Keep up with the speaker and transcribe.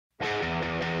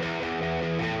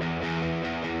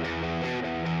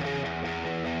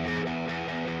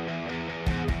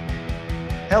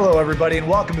Hello, everybody, and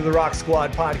welcome to the Rock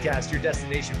Squad podcast, your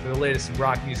destination for the latest in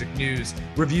rock music news,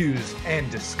 reviews, and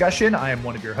discussion. I am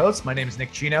one of your hosts. My name is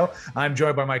Nick Chino. I'm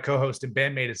joined by my co-host and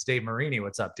bandmate, it's Dave Marini.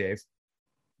 What's up, Dave?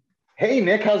 Hey,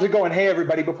 Nick, how's it going? Hey,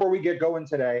 everybody, before we get going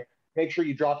today, make sure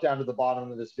you drop down to the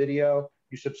bottom of this video.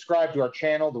 You subscribe to our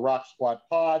channel, the Rock Squad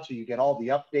Pod, so you get all the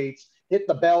updates. Hit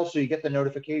the bell so you get the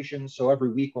notifications. So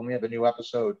every week when we have a new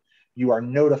episode, you are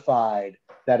notified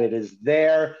that it is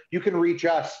there. You can reach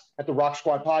us at the Rock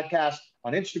Squad Podcast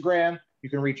on Instagram. You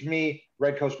can reach me,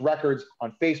 Red Coast Records,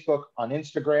 on Facebook, on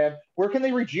Instagram. Where can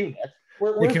they reach you, Nick?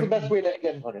 Where's the best way to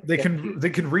get in on it? They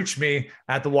can reach me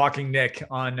at The Walking Nick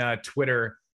on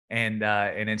Twitter and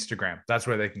Instagram. That's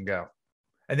where they can go.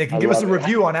 And they can give us a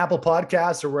review on Apple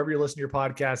Podcasts or wherever you're listening to your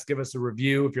podcast. Give us a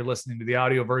review if you're listening to the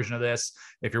audio version of this.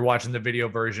 If you're watching the video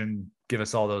version, give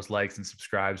us all those likes and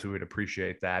subscribes. We would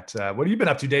appreciate that. What have you been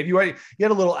up to, Dave? You had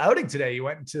a little outing today. You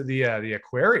went into the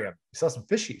aquarium. You saw some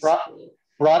fishies.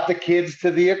 Brought the kids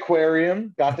to the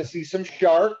aquarium. Got to see some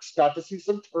sharks. Got to see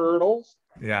some turtles.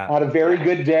 Yeah. Had a very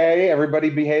good day. Everybody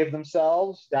behaved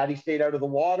themselves. Daddy stayed out of the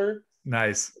water.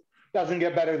 Nice. Doesn't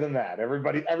get better than that.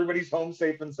 Everybody's home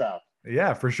safe and sound.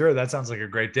 Yeah, for sure. That sounds like a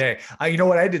great day. You know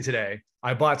what I did today?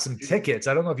 I bought some tickets.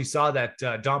 I don't know if you saw that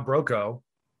Don Broco,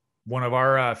 one of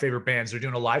our favorite bands, they're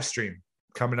doing a live stream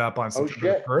coming up on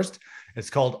September 1st. It's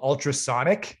called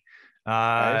Ultrasonic.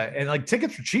 Nice. And like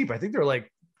tickets are cheap. I think they're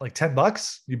like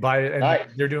 $10. You buy it and nice.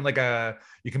 They're doing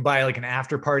you can buy like an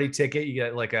after party ticket. You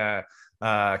get like a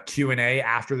Q&A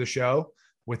after the show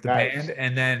with the band,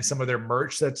 and then some of their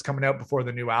merch that's coming out before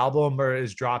the new album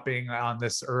is dropping on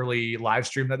this early live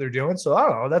stream that they're doing. So I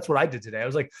don't know. That's what I did today.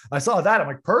 I saw that. I'm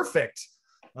like, perfect.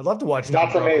 I'd love to watch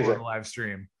that's amazing live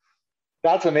stream.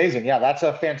 That's amazing. Yeah, that's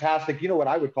a fantastic. You know what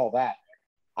I would call that?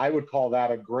 I would call that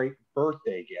a great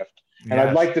birthday gift. And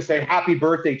I'd like to say happy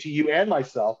birthday to you and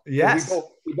myself. Yes.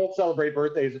 We both celebrate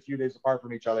birthdays a few days apart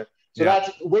from each other. So that's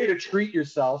a way to treat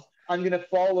yourself. I'm going to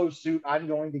follow suit. I'm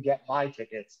going to get my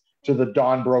tickets to the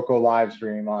Don Broco live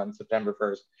stream on September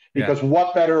 1st, because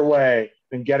what better way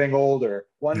than getting older?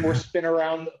 One more spin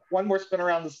around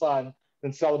the sun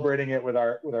than celebrating it with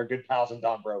our good pals in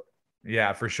Don Broco.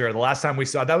 Yeah, for sure. The last time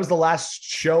that was the last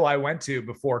show I went to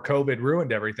before COVID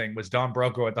ruined everything, was Don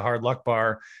Broco at the Hard Luck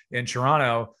Bar in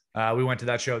Toronto. We went to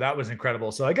that show. That was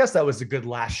incredible. So I guess that was a good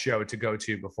last show to go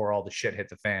to before all the shit hit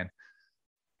the fan.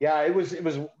 Yeah, it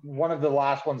was one of the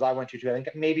last ones I went to. I think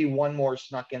maybe one more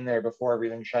snuck in there before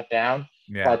everything shut down.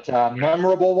 Yeah. But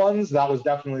memorable ones, that was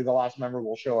definitely the last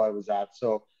memorable show I was at.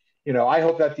 So, I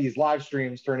hope that these live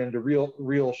streams turn into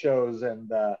real shows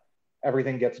and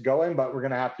everything gets going. But we're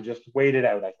gonna have to just wait it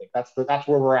out. I think that's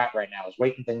where we're at right now, is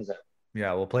waiting things out.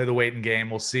 Yeah, we'll play the waiting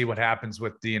game. We'll see what happens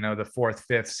with the the 4th,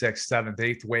 5th, 6th, 7th,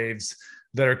 8th waves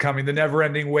that are coming. The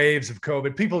never-ending waves of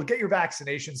COVID. People, get your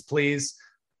vaccinations, please.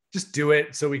 Just do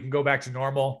it so we can go back to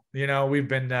normal. We've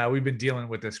been dealing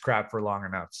with this crap for long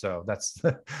enough. So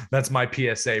that's my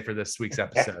PSA for this week's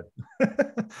episode.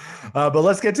 But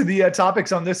let's get to the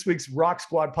topics on this week's Rock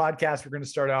Squad podcast. We're going to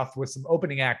start off with some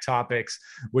opening act topics,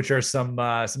 which are some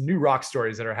new rock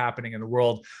stories that are happening in the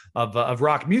world of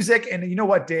rock music. And you know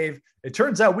what, Dave? It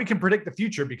turns out we can predict the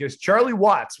future, because Charlie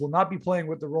Watts will not be playing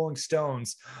with the Rolling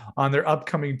Stones on their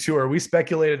upcoming tour. We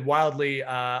speculated wildly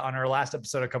on our last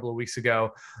episode a couple of weeks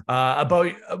ago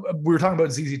we were talking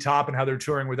about ZZ Top and how they're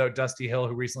touring without Dusty Hill,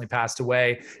 who recently passed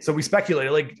away. So we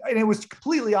speculated, and it was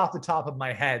completely off the top of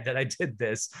my head that I did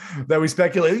this, that we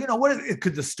speculated,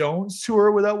 could the Stones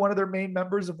tour without one of their main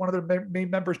members if one of their main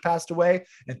members passed away?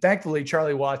 And thankfully,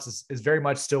 Charlie Watts is very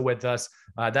much still with us.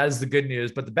 That is the good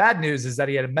news. But the bad news is that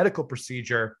he had a medical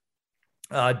procedure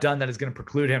done that is going to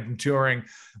preclude him from touring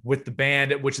with the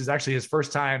band, which is actually his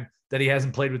first time that he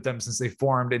hasn't played with them since they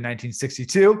formed in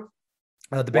 1962.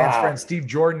 The band's friend Steve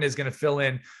Jordan is going to fill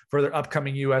in for their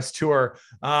upcoming U.S. tour.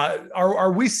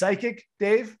 Are we psychic,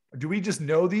 Dave? Do we just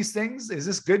know these things? Is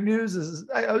this good news?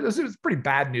 It's pretty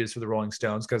bad news for the Rolling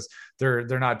Stones, because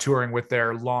they're not touring with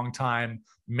their longtime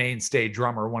mainstay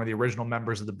drummer, one of the original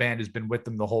members of the band who's been with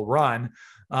them the whole run.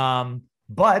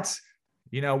 But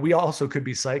we also could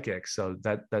be psychic, so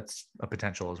that's a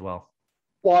potential as well.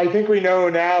 Well, I think we know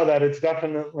now that it's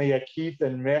definitely a Keith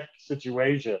and Mick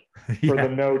situation for the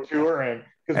no touring.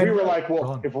 Because we were like,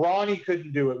 well, if Ronnie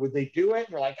couldn't do it, would they do it?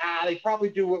 And we're like, they probably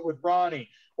do it with Ronnie.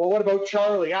 Well, what about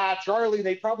Charlie? Charlie,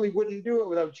 they probably wouldn't do it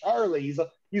without Charlie.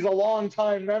 He's a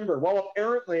longtime member. Well,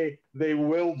 apparently they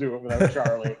will do it without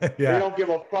Charlie. They don't give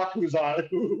a fuck who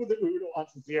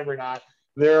wants to see him or not.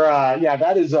 They're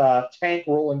that is a tank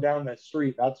rolling down that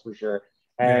street, that's for sure.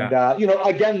 And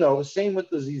again though, same with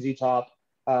the ZZ Top.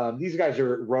 These guys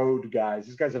are road guys.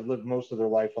 These guys have lived most of their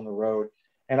life on the road.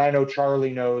 And I know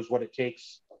Charlie knows what it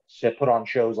takes to put on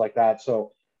shows like that.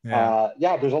 So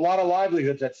there's a lot of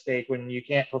livelihoods at stake when you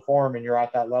can't perform and you're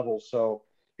at that level. So,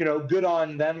 good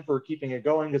on them for keeping it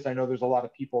going, because I know there's a lot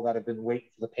of people that have been waiting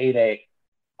for the payday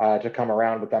to come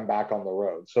around with them back on the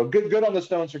road. So good on the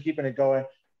Stones for keeping it going.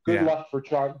 Good luck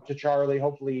to Charlie.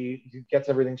 Hopefully he gets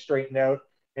everything straightened out,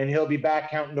 and he'll be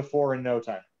back counting to 4 in no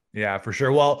time. Yeah, for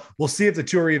sure. Well, we'll see if the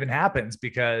tour even happens,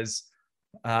 because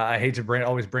I hate to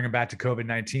always bring it back to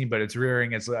COVID-19, but it's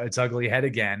rearing its ugly head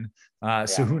again.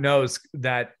 So who knows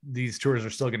that these tours are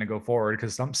still going to go forward,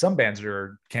 because some bands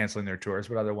are canceling their tours,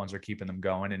 but other ones are keeping them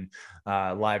going.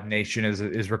 And Live Nation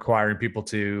is requiring people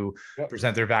to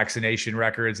present their vaccination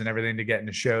records and everything to get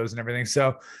into shows and everything.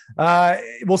 So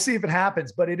we'll see if it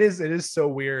happens. But it is so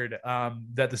weird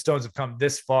that the Stones have come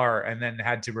this far and then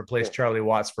had to replace Charlie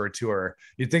Watts for a tour.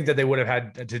 You'd think that they would have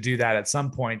had to do that at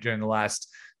some point during the last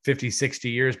 50, 60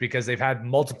 years, because they've had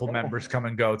multiple members come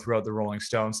and go throughout the Rolling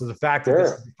Stones. So the fact that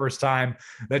this is the first time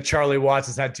that Charlie Watts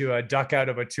has had to duck out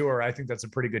of a tour, I think that's a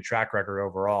pretty good track record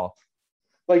overall.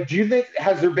 Like, do you think,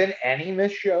 has there been any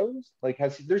missed shows? Like,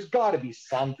 there's got to be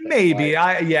something. Maybe.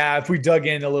 If we dug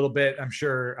in a little bit, I'm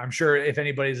sure if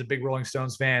anybody's a big Rolling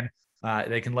Stones fan,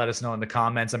 they can let us know in the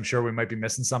comments. I'm sure we might be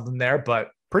missing something there, but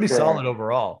pretty solid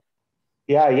overall.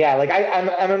 Yeah. Like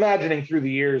I'm imagining through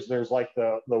the years, there's like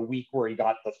the week where he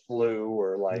got the flu,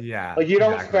 or like you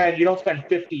don't spend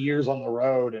 50 years on the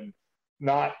road and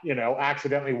not,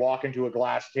 accidentally walk into a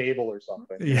glass table or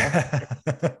something. Yeah.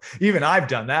 Even I've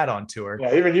done that on tour.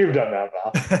 Yeah, even you've done that,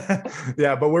 pal.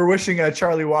 Yeah, but we're wishing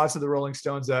Charlie Watts of the Rolling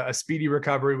Stones a speedy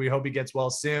recovery. We hope he gets well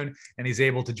soon and he's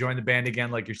able to join the band again,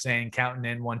 like you're saying, counting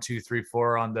in 1, 2, 3,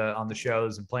 4 on the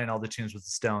shows and playing all the tunes with the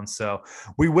Stones. So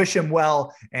we wish him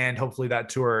well, and hopefully that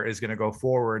tour is going to go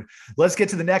forward. Let's get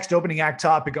to the next opening act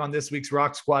topic on this week's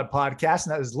Rock Squad podcast,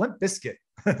 and that is Limp Bizkit.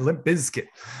 Limp Bizkit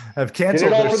have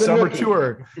canceled their summer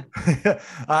tour.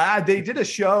 They did a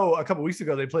show a couple weeks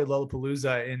ago. They played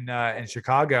Lollapalooza in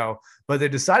Chicago, but they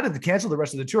decided to cancel the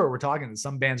rest of the tour. We're talking that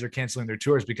some bands are canceling their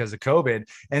tours because of COVID,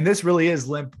 and this really is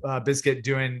Limp Bizkit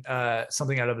doing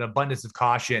something out of an abundance of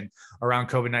caution around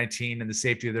COVID-19 and the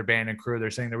safety of their band and crew.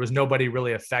 They're saying there was nobody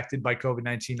really affected by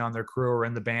COVID-19 on their crew or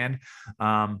in the band.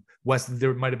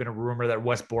 There might have been a rumor that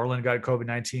Wes Borland got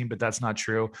COVID-19, but that's not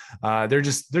true. They're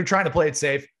trying to play it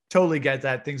safe. Totally get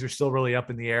that. Things are still really up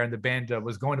in the air, and the band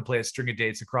was going to play a string of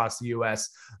dates across the U.S.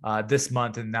 This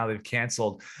month, and now they've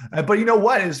canceled. But you know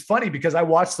what? It's funny because I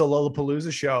watched the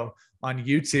Lollapalooza show on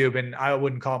YouTube, and I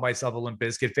wouldn't call myself a Limp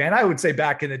Bizkit fan. I would say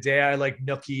back in the day, I like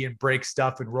Nookie and Break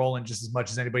Stuff and Rollin' just as much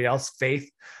as anybody else.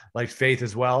 Faith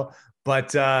as well. But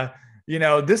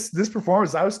this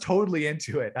performance, I was totally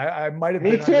into it. I might have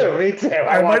been. Me too.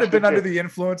 I might have been under the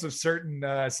influence of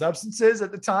certain substances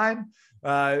at the time.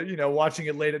 Watching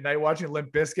it late at night, watching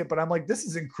Limp Bizkit, but I'm like, this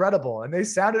is incredible, and they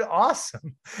sounded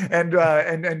awesome.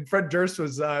 And Fred Durst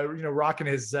was rocking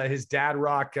his dad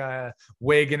rock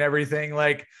wig and everything.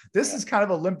 Like, this is kind of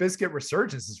a Limp Bizkit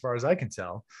resurgence as far as I can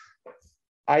tell.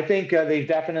 I think they've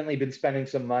definitely been spending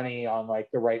some money on like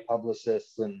the right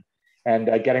publicists and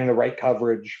getting the right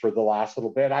coverage for the last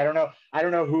little bit. I don't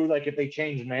know who, like, if they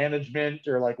changed management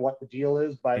or like what the deal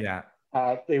is, but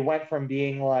they went from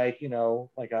being like,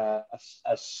 like a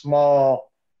small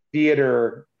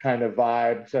theater kind of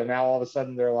vibe. So now all of a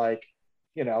sudden they're like,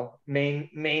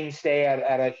 mainstay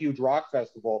at a huge rock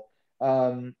festival.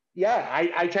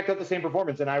 I checked out the same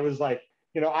performance, and I was like,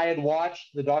 I had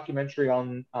watched the documentary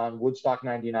on Woodstock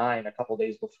 99 a couple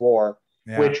days before,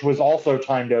 which was also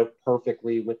timed out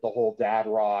perfectly with the whole dad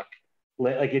rock.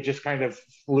 Like, it just kind of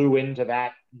flew into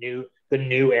the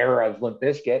new era of Limp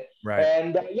Bizkit. Right.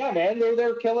 And man,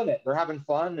 they're killing it. They're having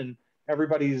fun, and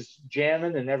everybody's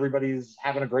jamming, and everybody's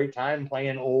having a great time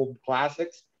playing old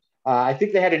classics. I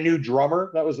think they had a new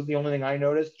drummer. That was the only thing I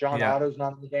noticed. John Otto's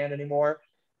not in the band anymore.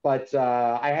 But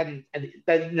I hadn't.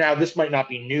 Now, this might not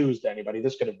be news to anybody.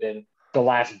 This could have been the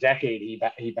last decade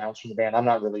he bounced from the band. I'm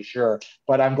not really sure.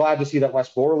 But I'm glad to see that Wes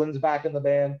Borland's back in the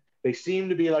band. They seem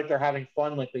to be like they're having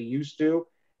fun like they used to.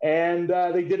 And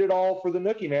they did it all for the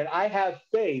Nookie, man. I have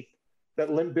faith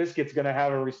that Limp Bizkit's going to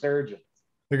have a resurgence.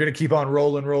 They're going to keep on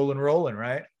rolling,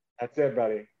 right? That's it,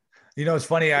 buddy. It's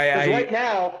funny. Right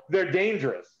now they're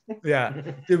dangerous. Yeah.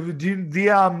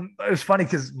 It's funny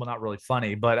because, well, not really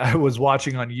funny, but I was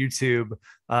watching on YouTube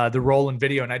the Rollin'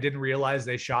 video, and I didn't realize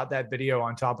they shot that video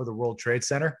on top of the World Trade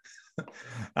Center.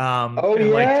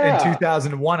 Like in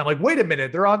 2001. I'm like, wait a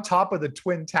minute, they're on top of the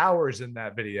Twin Towers in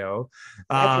that video.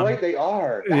 That's right, they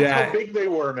are. That's how big they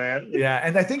were, man. Yeah,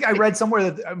 and I think I read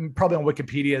somewhere that probably on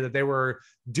Wikipedia that they were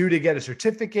due to get a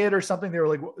certificate or something. They were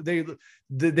like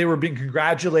they were being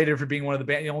congratulated for being one of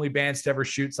the only bands to ever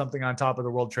shoot something on top of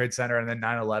the World Trade Center, and then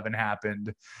 9/11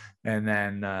 happened, and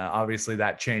then obviously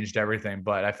that changed everything.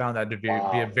 But I found that to be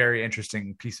a very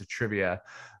interesting piece of trivia.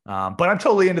 But I'm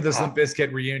totally into this Limp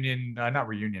Bizkit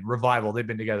revival. They've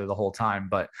been together the whole time.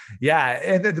 But yeah,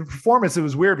 and the performance, it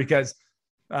was weird because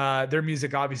their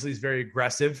music obviously is very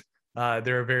aggressive.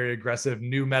 They're a very aggressive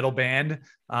new metal band.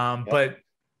 But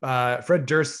Fred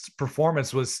Durst's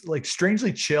performance was like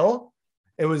strangely chill.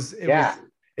 It was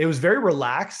very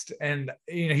relaxed, and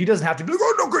he doesn't have to be like,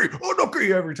 oh no,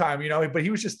 every time, but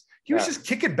he was just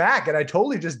kicking back, and I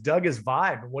totally just dug his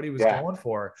vibe and what he was going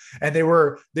for. And they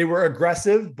were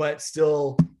aggressive, but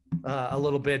still a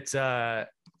little bit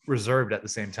reserved at the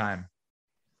same time.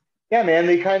 Yeah, man,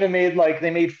 they kind of made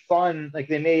fun, like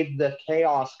they made the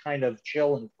chaos kind of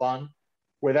chill and fun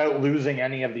without losing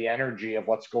any of the energy of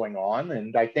what's going on.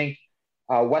 And I think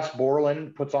Wes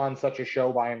Borland puts on such a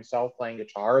show by himself playing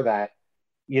guitar that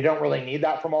you don't really need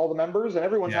that from all the members, and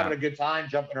everyone's having a good time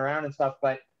jumping around and stuff.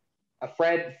 But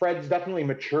Fred's definitely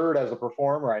matured as a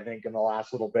performer, I think, in the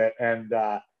last little bit, and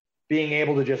being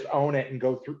able to just own it and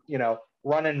go through,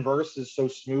 running verses so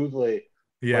smoothly,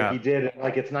 like he did,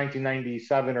 like it's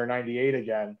 1997 or 98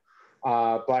 again,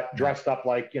 but dressed up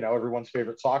like everyone's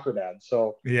favorite soccer dad.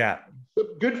 So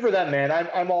good for them, man.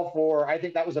 I'm all for. I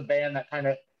think that was a band that kind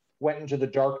of went into the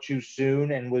dark too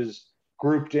soon and was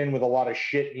grouped in with a lot of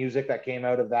shit music that came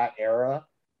out of that era.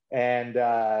 And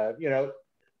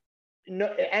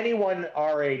anyone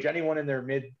our age, anyone in their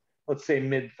mid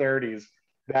 30s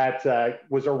that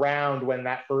was around when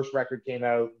that first record came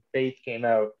out, Faith came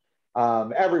out,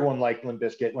 everyone liked Limp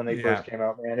Bizkit when they first came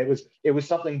out, man. It was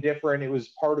something different. It was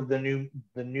part of the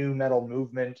new metal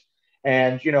movement.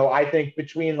 And I think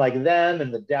between like them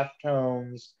and the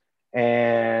Deftones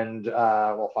and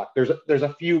there's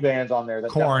a few bands on there that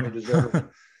Korn deserve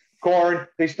Korn.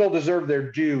 They still deserve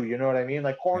their due. You know what I mean?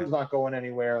 Like Korn's not going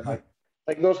anywhere.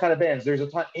 Like those kind of bands. There's a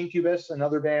ton. Incubus,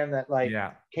 another band that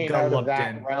came out of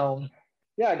that realm.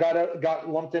 Yeah, got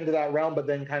lumped into that realm, but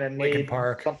then kind of made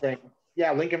something.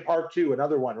 Yeah, Linkin Park too,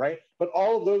 another one, right? But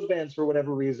all of those bands, for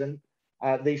whatever reason,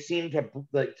 they seem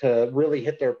to really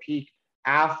hit their peak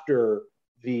after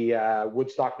the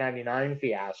Woodstock '99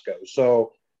 fiasco.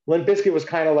 So Limp Bizkit was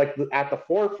kind of like at the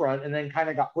forefront, and then kind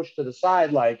of got pushed to the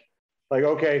side, like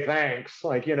okay, thanks,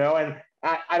 and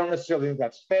I don't necessarily think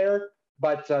that's fair,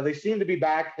 but they seem to be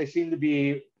back. They seem to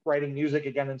be writing music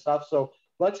again and stuff. So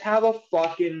let's have a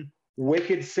fucking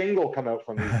wicked single come out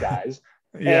from these guys.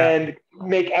 And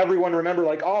make everyone remember,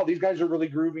 like, oh, these guys are really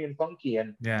groovy and funky,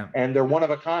 and they're one of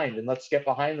a kind, and let's get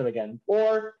behind them again.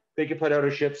 Or they could put out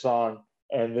a shit song,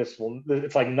 and it's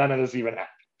like none of this even happened.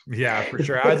 Yeah, for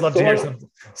sure. I'd love to hear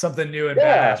something new and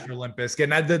badass for Limp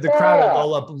Bizkit. And the crowd at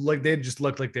Lola, like, they just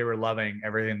looked like they were loving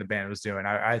everything the band was doing.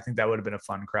 I think that would have been a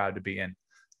fun crowd to be in.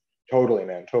 Totally,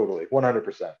 man. Totally.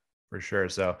 100%. For sure.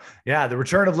 So yeah, the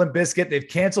return of Limp Bizkit. They've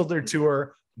canceled their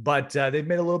tour, but they've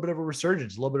made a little bit of a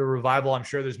resurgence, a little bit of revival. I'm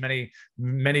sure there's many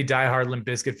diehard Limp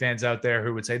Bizkit fans out there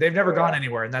who would say they've never gone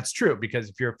anywhere. And that's true, because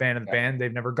if you're a fan of the band,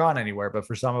 they've never gone anywhere. But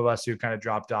for some of us who kind of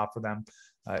dropped off for them,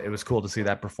 it was cool to see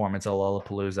that performance at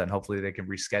Lollapalooza, and hopefully they can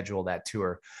reschedule that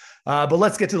tour. But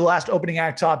let's get to the last opening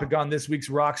act topic on this week's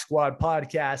Rock Squad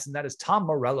podcast, and that is Tom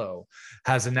Morello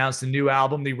has announced a new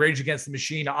album. The Rage Against the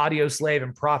Machine, Audio Slave,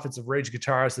 and Prophets of Rage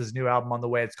guitarist has a new album on the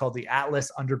way. It's called The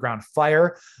Atlas Underground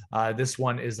Fire. This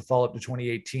one is the follow-up to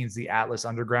 2018's The Atlas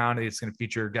Underground. It's going to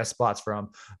feature guest spots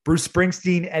from Bruce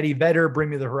Springsteen, Eddie Vedder,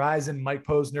 Bring Me the Horizon, Mike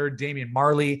Posner, Damian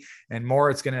Marley, and more.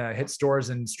 It's going to hit stores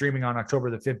and streaming on October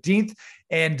the 15th.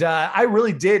 And I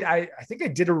really did. I think I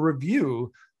did a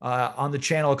review on the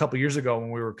channel a couple years ago when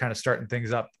we were kind of starting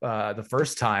things up the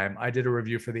first time. I did a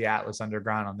review for the Atlas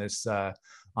Underground on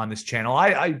this channel.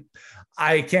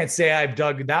 I can't say I've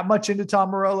dug that much into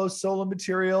Tom Morello's solo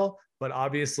material, but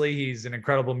obviously he's an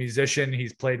incredible musician.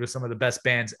 He's played with some of the best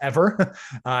bands ever,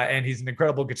 and he's an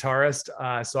incredible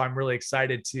guitarist. So I'm really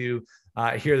excited to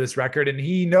hear this record, and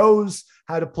he knows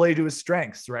how to play to his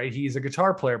strengths, right? He's a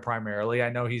guitar player primarily. I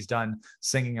know he's done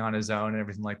singing on his own and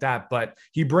everything like that, but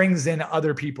he brings in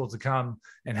other people to come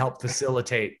and help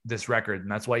facilitate this record.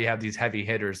 And that's why you have these heavy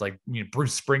hitters like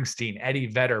Bruce Springsteen, Eddie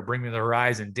Vedder, Bring Me the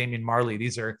Horizon, Damian Marley.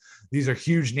 These are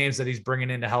huge names that he's bringing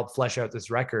in to help flesh out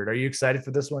this record. Are you excited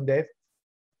for this one, Dave?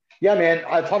 Yeah, man.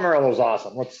 Tom Morello's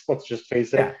awesome. Let's just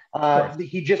face it.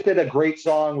 He just did a great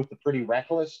song with the Pretty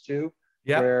Reckless too.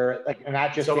 Yeah. where like, and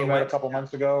that just came out a couple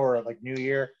months ago, or like New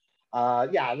Year.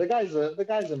 Yeah, the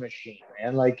guy's a machine,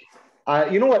 man. Like,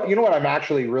 you know what I'm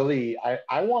actually really,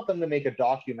 I want them to make a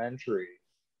documentary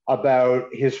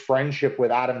about his friendship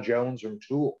with Adam Jones from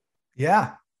Tool.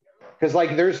 Yeah. Because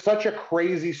like there's such a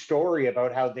crazy story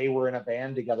about how they were in a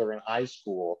band together in high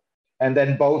school, and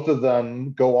then both of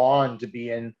them go on to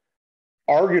be in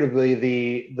arguably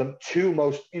the two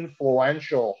most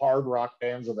influential hard rock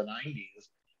bands of the 90s,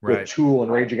 with Tool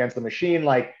and Rage Against the Machine.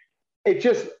 Like,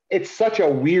 it's such a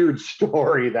weird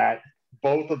story that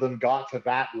both of them got to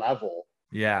that level.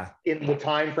 Yeah. In the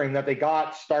time frame that they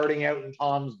got, starting out in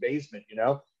Tom's basement,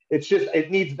 it's just,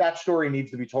 that story needs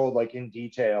to be told like in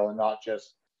detail and not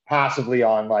just passively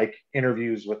on like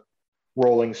interviews with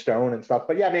Rolling Stone and stuff.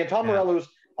 But yeah, man, Tom Morello's,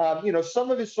 some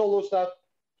of his solo stuff,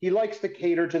 he likes to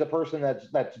cater to the person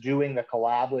that's doing the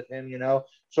collab with him,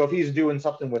 So if he's doing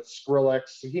something with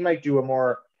Skrillex, he might do a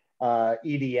more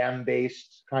EDM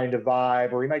based kind of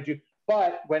vibe, or he might do.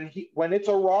 But when it's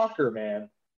a rocker, man,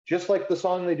 just like the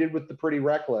song they did with The Pretty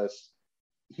Reckless,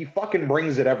 he fucking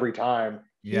brings it every time.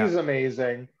 Yeah. He's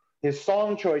amazing. His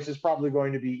song choice is probably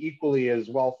going to be equally as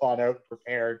well thought out and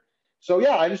prepared. So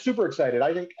yeah, I'm super excited.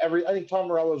 I think Tom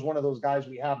Morello is one of those guys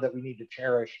we have that we need to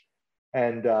cherish,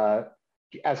 and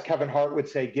as Kevin Hart would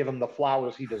say, give him the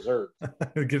flowers he deserves.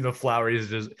 Give him the flowers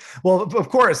he deserves. Well, of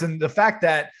course, and the fact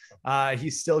that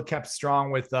he's still kept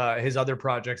strong with his other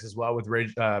projects as well, with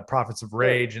Prophets of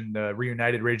Rage and the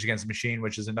reunited Rage Against the Machine,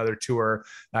 which is another tour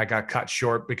that got cut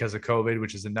short because of COVID,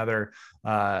 which is another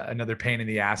pain in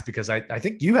the ass, because I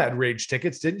think you had Rage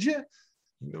tickets, didn't you?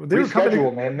 They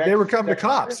were coming to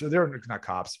Cops, or they were not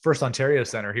Cops, First Ontario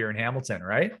Center here in Hamilton,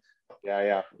 right?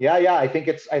 Yeah. I think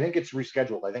it's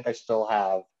rescheduled. I think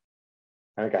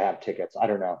I have tickets. I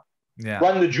don't know. Yeah.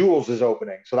 Run the Jewels is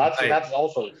opening, so that's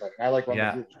also exciting. I like Run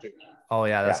the Jewels too. Oh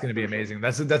yeah, that's going to be amazing.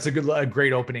 Sure. That's a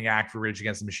great opening act for Rage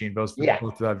Against the Machine. Both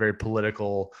very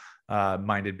political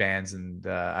minded bands, and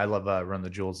I love Run the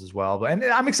Jewels as well. And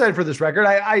I'm excited for this record.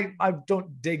 I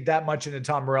don't dig that much into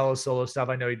Tom Morello's solo stuff.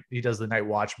 I know he does the Night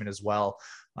Watchman as well.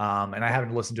 And I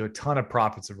haven't listened to a ton of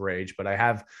Prophets of Rage, but I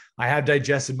have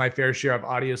digested my fair share of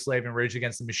Audioslave and Rage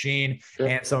Against the Machine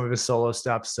and some of his solo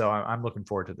stuff. So I'm looking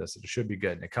forward to this. It should be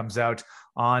good. And it comes out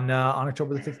on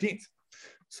October the 15th.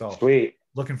 So sweet.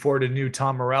 Looking forward to new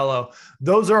Tom Morello.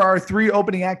 Those are our 3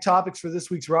 opening act topics for this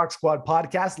week's Rock Squad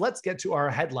podcast. Let's get to our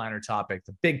headliner topic,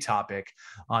 the big topic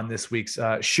on this week's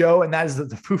show. And that is that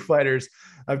the Foo Fighters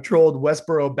have trolled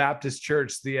Westboro Baptist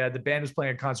Church. The band was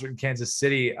playing a concert in Kansas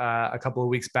City a couple of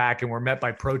weeks back and were met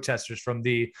by protesters from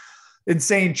the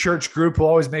insane church group who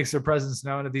always makes their presence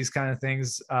known at these kind of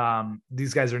things.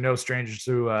 These guys are no strangers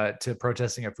to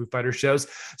protesting at Foo Fighters shows.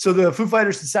 So the Foo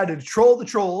Fighters decided to troll the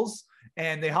trolls,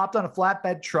 and they hopped on a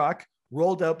flatbed truck,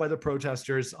 rolled out by the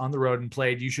protesters on the road, and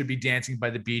played You Should Be Dancing by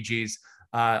the Bee Gees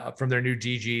from their new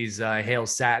DG's Hail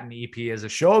Satin EP as a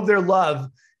show of their love.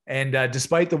 And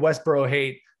despite the Westboro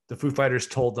hate, the Foo Fighters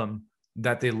told them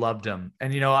that they loved them.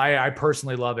 And, I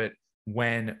personally love it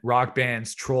when rock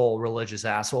bands troll religious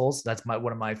assholes. That's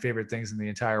one of my favorite things in the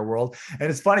entire world. And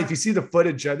it's funny, if you see the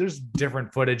footage, there's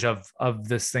different footage of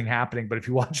this thing happening, but if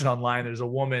you watch it online, there's a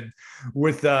woman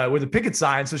with a picket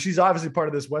sign. So she's obviously part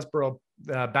of this Westboro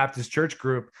Baptist Church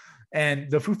group,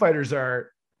 and the Foo Fighters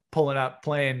are pulling up,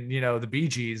 playing, the Bee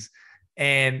Gees,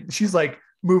 and she's like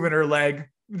moving her leg.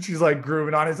 She's like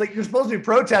grooving on it. It's like, you're supposed to be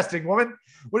protesting, woman.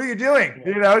 What are you doing?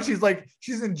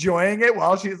 She's enjoying it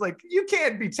while she's like, you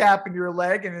can't be tapping your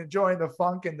leg and enjoying the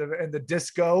funk and the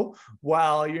disco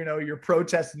while, you're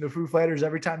protesting the Foo Fighters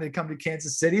every time they come to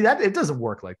Kansas City. That it doesn't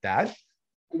work like that.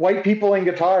 White people and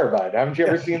guitar, bud. Haven't you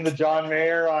ever seen the John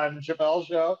Mayer on Chappelle's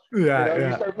show? Yeah.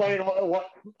 You start playing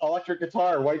electric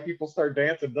guitar, white people start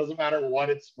dancing. Doesn't matter what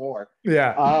it's for.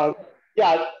 Yeah.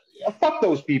 Fuck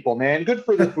those people, man. Good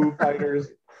for the Foo Fighters.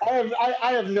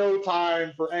 I have no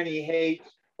time for any hate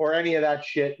or any of that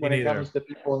shit when it comes to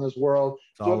people in this world.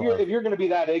 So if you're going to be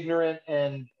that ignorant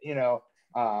and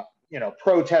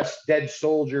protest dead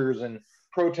soldiers and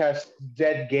protest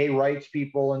dead gay rights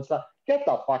people and stuff, get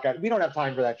the fuck out. We don't have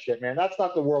time for that shit, man. That's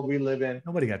not the world we live in.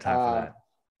 Nobody got time for that.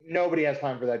 Nobody has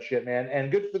time for that shit, man.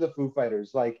 And good for the Foo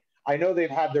Fighters. Like, I know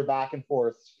they've had their back and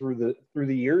forth through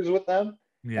the years with them,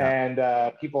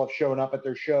 and people have shown up at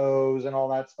their shows and all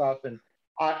that stuff. And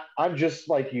I'm just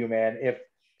like you, man. If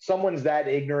someone's that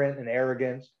ignorant and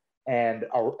arrogant, and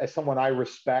as someone I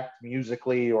respect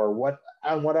musically or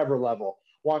on whatever level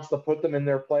wants to put them in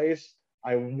their place,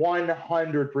 I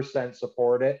 100%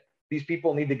 support it. These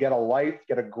people need to get a life,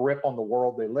 get a grip on the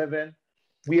world they live in.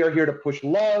 We are here to push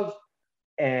love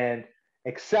and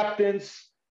acceptance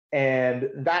And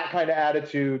that kind of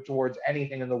attitude towards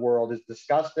anything in the world is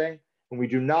disgusting, and we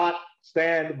do not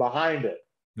stand behind it.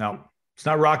 No, it's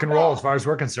not rock and roll as far as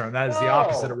we're concerned. That is the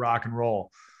opposite of rock and roll.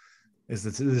 Is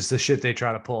the shit they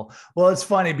try to pull. Well, it's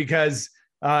funny because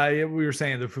we were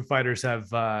saying the Foo Fighters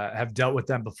have dealt with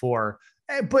them before,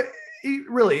 but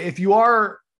really, if you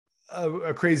are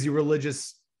a crazy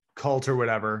religious cult or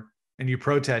whatever, and you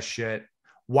protest shit,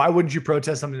 why wouldn't you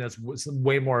protest something that's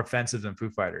way more offensive than Foo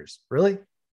Fighters? Really?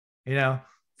 You know,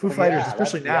 Foo Fighters,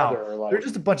 especially now, they're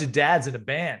just a bunch of dads in a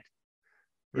band.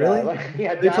 Really?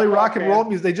 They play rock and roll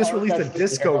music. They just released a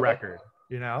disco record,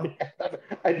 you know?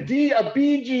 A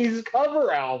Bee Gees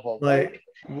cover album. Like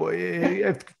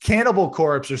if Cannibal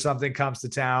Corpse or something comes to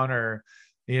town, or,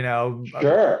 you know,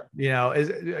 sure.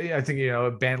 I think,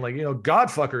 a band like,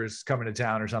 Godfuckers coming to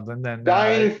town or something, then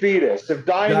Dying Fetus. If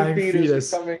Dying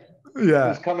Fetus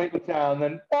is coming to town,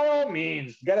 then by all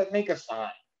means, gotta make a sign.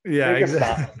 Yeah,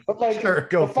 exactly. But like, sure,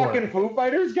 go the for fucking it. Foo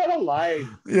Fighters get a life.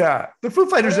 Yeah, the Foo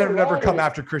Fighters never come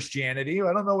after Christianity.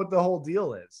 I don't know what the whole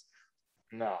deal is.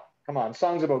 No, come on,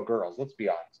 songs about girls. Let's be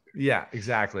honest. Yeah,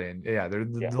 exactly. And they're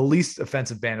the least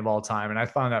offensive band of all time. And I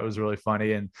found that was really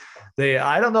funny. And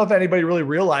I don't know if anybody really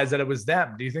realized that it was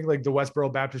them. Do you think like the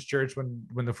Westboro Baptist Church,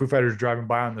 when the Foo Fighters are driving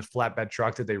by on this flatbed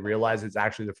truck, did they realize it's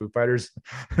actually the Foo Fighters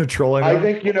trolling them?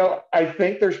 I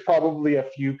think there's probably a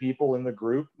few people in the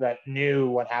group that knew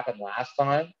what happened last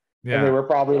time. Yeah. And they were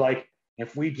probably like,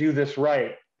 if we do this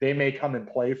right, they may come and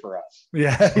play for us.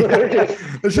 Yeah.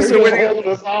 It's just a way to get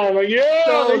us on. Like,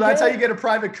 so that's how you get a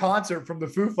private concert from the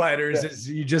Foo Fighters. Is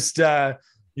you just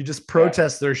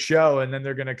protest their show, and then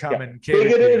they're going to come and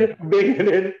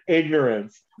bigoted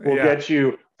ignorance will get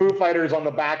you Foo Fighters on the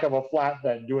back of a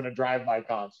flatbed doing a drive-by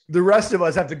concert. The rest of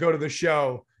us have to go to the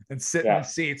show and sit in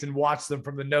seats and watch them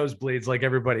from the nosebleeds like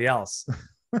everybody else.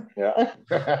 Yeah.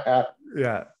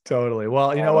 Yeah, totally.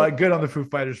 Well, you know what? Good on the Foo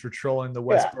Fighters for trolling the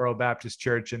Westboro Baptist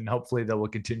Church, and hopefully they will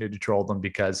continue to troll them,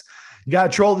 because you got to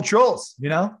troll the trolls,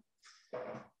 Yeah,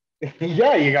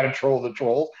 you got to troll the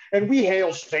trolls. And we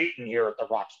hail Satan here at the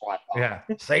Rock Squad. Yeah,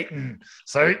 Satan.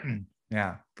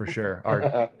 Yeah, for sure.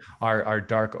 Our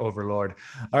dark overlord.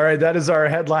 All right, that is our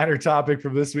headliner topic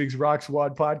from this week's Rock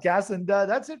Squad podcast. And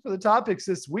that's it for the topics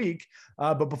this week.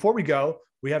 But before we go,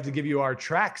 we have to give you our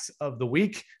tracks of the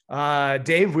week.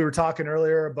 Dave, we were talking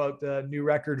earlier about the new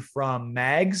record from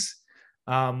Mags,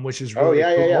 which is really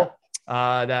cool.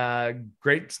 The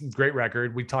great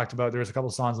record. We talked about, there's a couple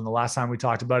of songs on the last time we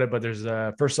talked about it, but there's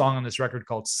a first song on this record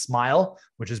called Smile,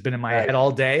 which has been in my head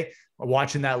all day.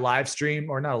 Watching that live stream,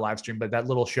 or not a live stream, but that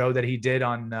little show that he did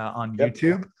on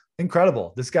YouTube.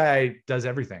 Incredible. This guy does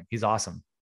everything. He's awesome.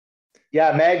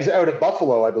 Yeah, Mags out of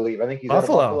Buffalo, I believe. I think he's out of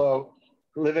Buffalo,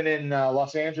 living in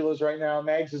Los Angeles right now.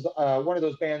 Mags is one of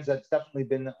those bands that's definitely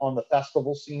been on the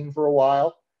festival scene for a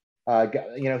while.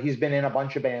 He's been in a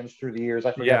bunch of bands through the years.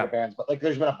 I forget the bands, but like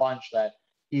there's been a bunch that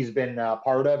he's been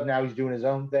part of. Now he's doing his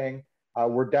own thing.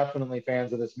 We're definitely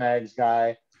fans of this Mags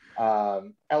guy.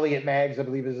 Elliot Maggs, I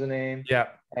believe is the name. Yeah.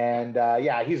 And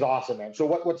he's awesome, man. So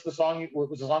what's the song? What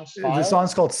was the song? Smile? The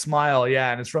song's called Smile.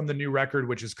 Yeah. And it's from the new record,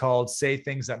 which is called Say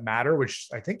Things That Matter, which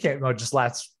I think came out just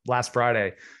last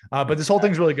Friday. But this whole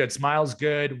thing's really good. Smile's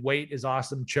good. Wait is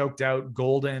awesome. Choked Out,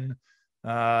 Golden.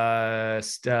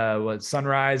 Sunrise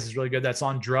is really good. That's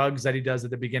on Drugs that he does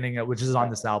at the beginning, which is on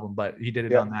this album, but he did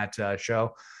it on that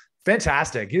show.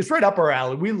 Fantastic. He's right up our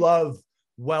alley. We love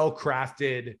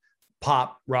well-crafted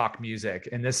pop rock music,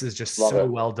 and this is just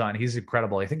well done. He's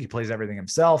incredible. I think he plays everything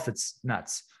himself. It's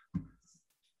nuts.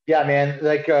 Yeah, man.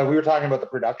 Like we were talking about the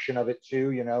production of it too,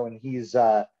 and he's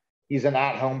an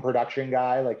at-home production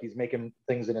guy. Like he's making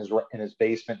things in his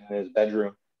basement, in his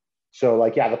bedroom. So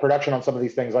like, the production on some of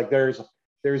these things, like there's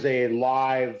a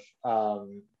live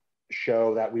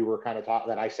show that we were kind of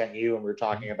that I sent you and we were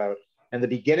talking about, and the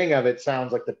beginning of it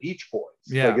sounds like the Beach Boys.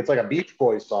 Yeah. Like it's like a Beach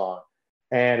Boys song.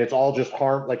 And it's all just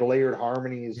layered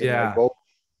harmonies. And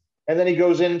and then he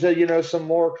goes into, some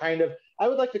more kind of, I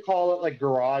would like to call it like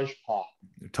garage pop.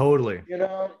 Totally.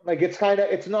 Like it's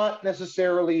not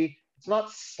necessarily, it's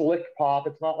not slick pop.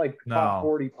 It's not like top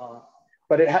 40 pop,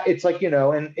 but it's like,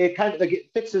 and it kind of like, it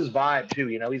fits his vibe too.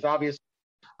 He's obviously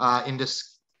into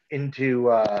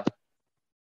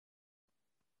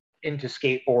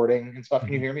skateboarding and stuff.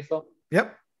 Can you hear me still?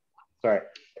 Yep. Sorry.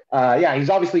 He's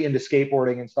obviously into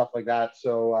skateboarding and stuff like that.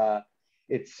 So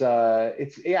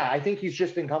I think he's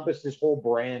just encompassed this whole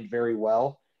brand very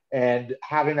well, and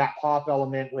having that pop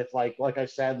element with like I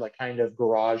said, like kind of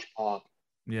garage pop,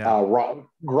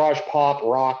 garage pop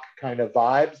rock kind of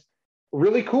vibes.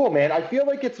 Really cool, man. I feel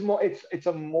like it's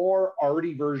a more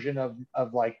arty version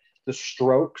of like the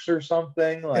Strokes or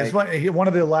something. Like one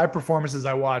of the live performances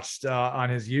I watched on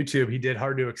his YouTube, he did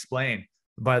Hard to Explain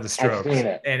by the Strokes. I've seen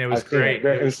it. And it was great.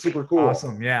 It was super cool.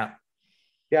 Awesome. Yeah.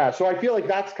 Yeah. So I feel like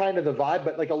that's kind of the vibe,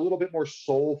 but like a little bit more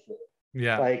soulful.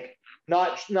 Yeah. Like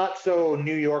not so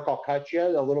New York, I'll cut you,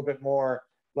 a little bit more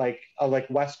like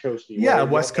West Coasty. Yeah.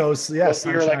 West Coast. Yes.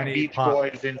 You're like Beach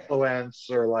Boys influence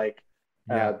or like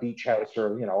Beach House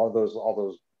or, you know, all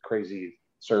those crazy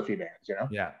surfy bands, you know?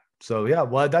 Yeah. So yeah,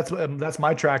 well, that's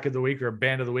my track of the week or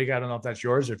band of the week. I don't know if that's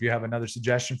yours or if you have another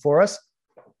suggestion for us.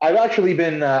 I've actually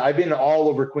been I've been all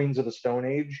over Queens of the Stone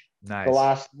Age. Nice. The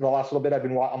last little bit, I've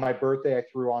been on my birthday. I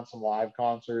threw on some live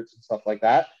concerts and stuff like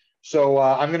that. So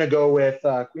I'm gonna go with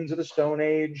Queens of the Stone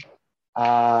Age,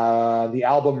 the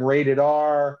album Rated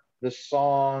R, the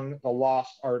song The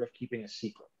Lost Art of Keeping a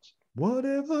Secret.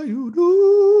 Whatever you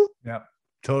do. Yeah,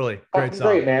 totally. Great song.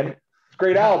 Great, man. It's a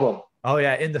great album. Oh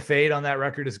yeah, In the Fade on that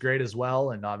record is great as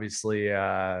well, and obviously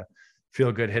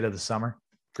Feel Good hit of the summer.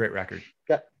 Great record.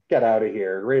 Get out of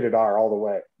here. Rated R all the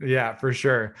way. Yeah, for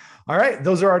sure. All right.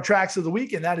 Those are our tracks of the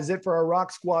week. And that is it for our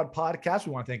Rock Squad podcast.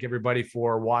 We want to thank everybody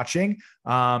for watching.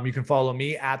 You can follow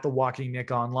me at The Walking Nick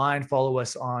online. Follow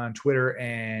us on Twitter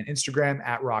and Instagram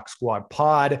at Rock Squad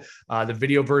Pod. The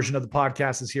video version of the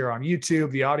podcast is here on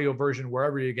YouTube. The audio version,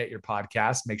 wherever you get your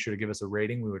podcast, make sure to give us a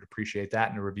rating. We would appreciate that,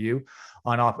 and a review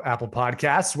on Apple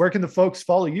Podcasts. Where can the folks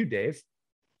follow you, Dave?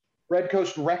 Red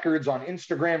Coast Records on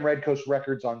Instagram, Red Coast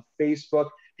Records on Facebook.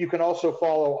 You can also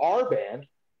follow our band,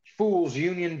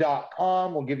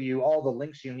 foolsunion.com. We'll give you all the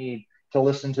links you need to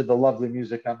listen to the lovely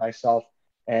music that myself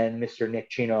and Mr.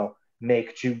 Nick Chino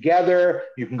make together.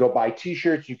 You can go buy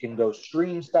t-shirts. You can go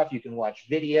stream stuff. You can watch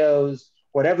videos.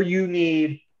 Whatever you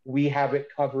need, we have it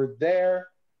covered there.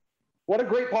 What a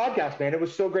great podcast, man. It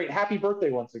was so great. Happy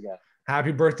birthday once again.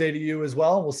 Happy birthday to you as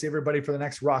well. We'll see everybody for the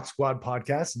next Rock Squad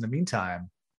podcast. In the meantime,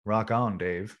 rock on,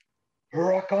 Dave.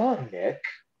 Rock on, Nick.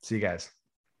 See you guys.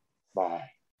 Bye.